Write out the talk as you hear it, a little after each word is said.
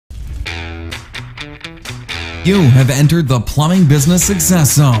You have entered the Plumbing Business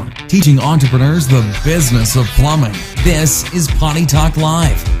Success Zone, teaching entrepreneurs the business of plumbing. This is Potty Talk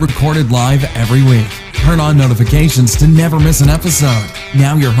Live, recorded live every week. Turn on notifications to never miss an episode.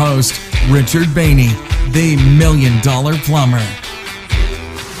 Now your host, Richard Behney, the $1 Million Plumber.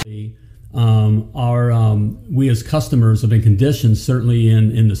 We as customers have been conditioned, certainly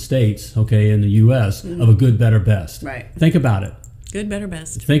in the States, in the U.S., of a good, better, best. Right. Think about it. Good, better,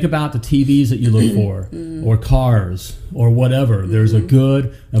 best. Think about the TVs that you look for, or cars, or whatever. There's a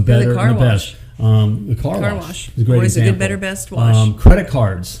good, a better, and a best. The car wash is a great Always example. A good, better, best wash. Credit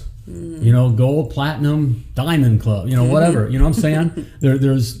cards. Gold, platinum, diamond club. Whatever. You know what I'm saying?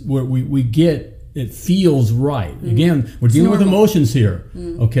 There's where we get. It feels right. Again, we're dealing with emotions here.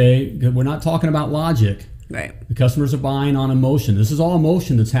 Okay, we're not talking about logic. Right. The customers are buying on emotion. This is all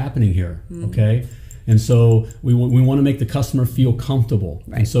emotion that's happening here. Okay. And so we want to make the customer feel comfortable.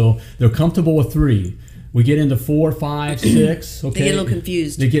 Right. And so they're comfortable with 3. We get into 4, 5, 6. Okay. They get a little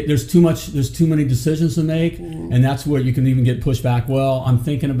confused. There's too many decisions to make, and that's where you can even get pushed back. Well, I'm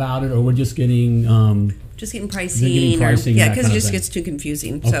thinking about it, or we're just getting pricing. Because it just gets too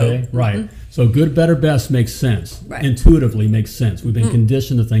confusing. Okay, so, right. So good, better, best makes sense. Right. Intuitively makes sense. We've been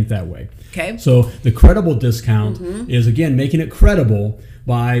conditioned to think that way. Okay. So the credible discount is, again, making it credible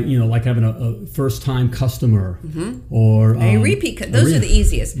by, like having a first-time customer or a repeat. Those are the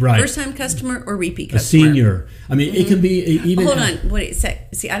easiest. Right. First-time customer or repeat customer. A senior. I mean, it can be even. Hold on. Wait.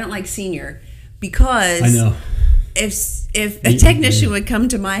 See, I don't like senior because I know. If a technician would come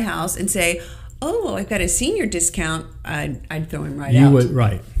to my house and say, "Oh, I've got a senior discount," I'd throw him right out. You would,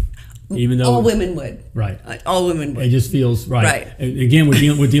 right. Even though all women would. Right. All women would. It just feels right. Right. Again,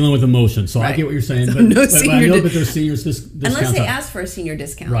 we're dealing with emotion, so I get what you're saying. So but, no but I know that there's seniors discounts. Unless they ask for a senior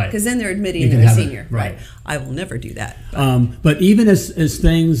discount, right? Because then they're admitting they're a senior. Right. I will never do that. But even as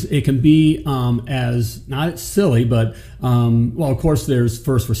things, it can be as not silly, but of course, there's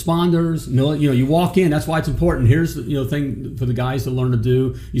first responders. You walk in. That's why it's important. Here's the thing for the guys to learn to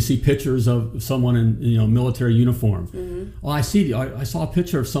do. You see pictures of someone in military uniform. Well, I saw a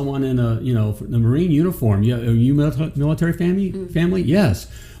picture of someone in the Marine uniform. Are you military family? Yes.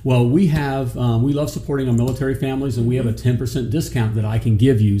 Well, we love supporting our military families, and we have a 10% discount that I can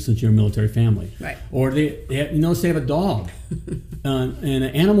give you since you're a military family. Right. Or they have a dog and an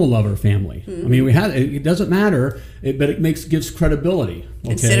animal lover family. I mean, it doesn't matter, but it gives credibility.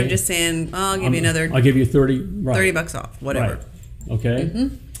 Okay? Instead of just saying, "I'll give you I'll give you $30 off, whatever." Right. Okay.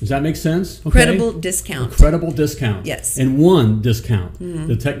 Does that make sense? Okay. Credible discount. A credible discount. Yes. And one discount.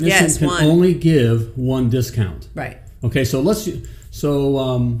 The technician can only give one discount. Right. Okay. So we've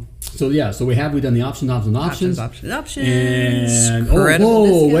done the options. And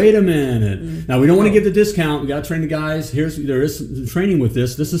wait a minute. Now we don't want to give the discount. We got to train the guys. There is training with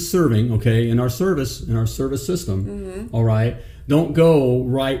this. This is serving. Okay. In our service system. All right. Don't go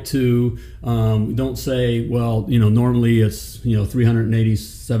right to, don't say, well, normally it's,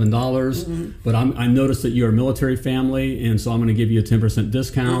 $387, but I noticed that you're a military family, and so I'm going to give you a 10%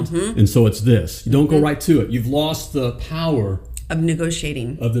 discount, and so it's this. Don't go right to it. You've lost the power of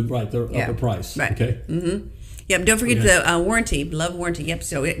negotiating. Of the price. Right. Okay. Yep, don't forget the warranty. Love warranty. Yep.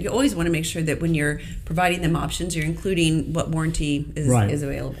 So you always want to make sure that when you're providing them options, you're including what warranty is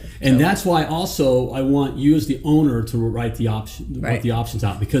available. And that's why also I want you as the owner to write the options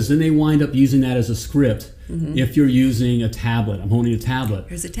out, because then they wind up using that as a script. If you're using a tablet, I'm holding a tablet.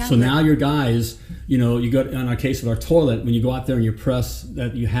 Here's a tablet. So now your guys, you go in our case with our toilet, when you go out there and you press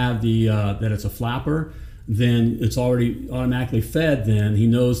that you have that it's a flapper, then it's already automatically fed. Then he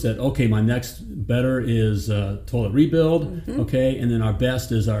knows that, okay, my next better is toilet rebuild, okay, and then our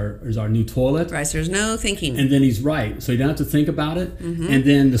best is our new toilet. Right, so there's no thinking. And then he's right, so you don't have to think about it. And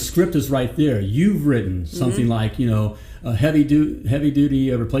then the script is right there. You've written something like, a heavy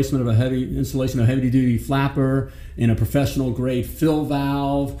duty replacement of installation of a heavy duty flapper in a professional grade fill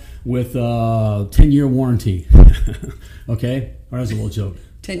valve with a 10-year warranty. Okay, or that's a little joke.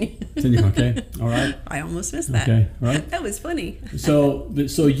 10 years. Okay, all right. I almost missed that. Okay, all right. That was funny. So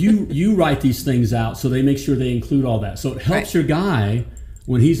you write these things out, so they make sure they include all that. So it helps your guy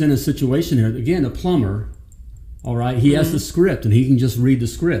when he's in a situation here. Again, a plumber, all right, he has the script, and he can just read the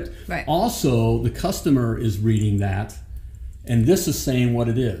script. Right. Also, the customer is reading that, and this is saying what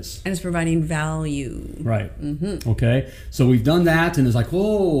it is. And it's providing value. Right. Okay. So we've done that, and it's like,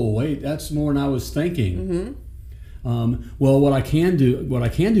 whoa, wait, that's more than I was thinking. Well, what I can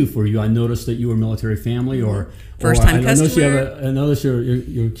do for you, I noticed that you were a military family or first-time customer. I noticed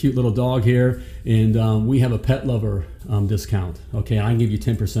your cute little dog here, and we have a pet lover discount. Okay, I can give you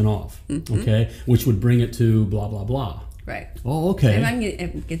 10% off. Okay, which would bring it to blah blah blah. Right. Oh, okay. And I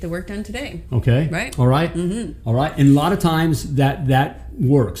can get the work done today. Okay. Right. All right. Mm-hmm. All right. And a lot of times that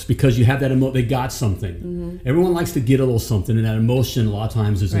works because you have that they got something. Mm-hmm. Everyone likes to get a little something, and that emotion a lot of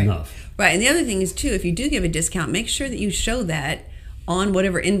times is enough. Right. And the other thing is too, if you do give a discount, make sure that you show that on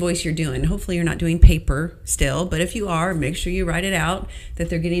whatever invoice you're doing. Hopefully you're not doing paper still, but if you are, make sure you write it out that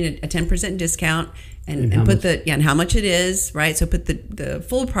they're getting a 10% discount and put and how much it is, right? So put the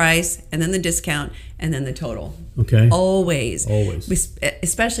full price and then the discount and then the total. Okay. Always.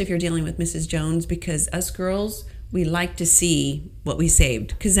 Especially if you're dealing with Mrs. Jones, because us girls, we like to see what we saved,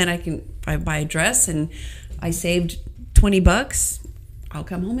 because then if I buy a dress and I saved $20, I'll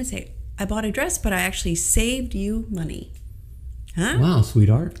come home and say, I bought a dress, but I actually saved you money. Huh? Wow,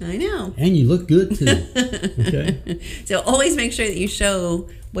 sweetheart. I know. And you look good too. Okay. So always make sure that you show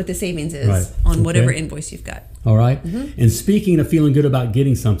what the savings is on whatever invoice you've got. All right. Mm-hmm. And speaking of feeling good about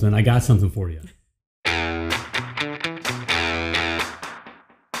getting something, I got something for you.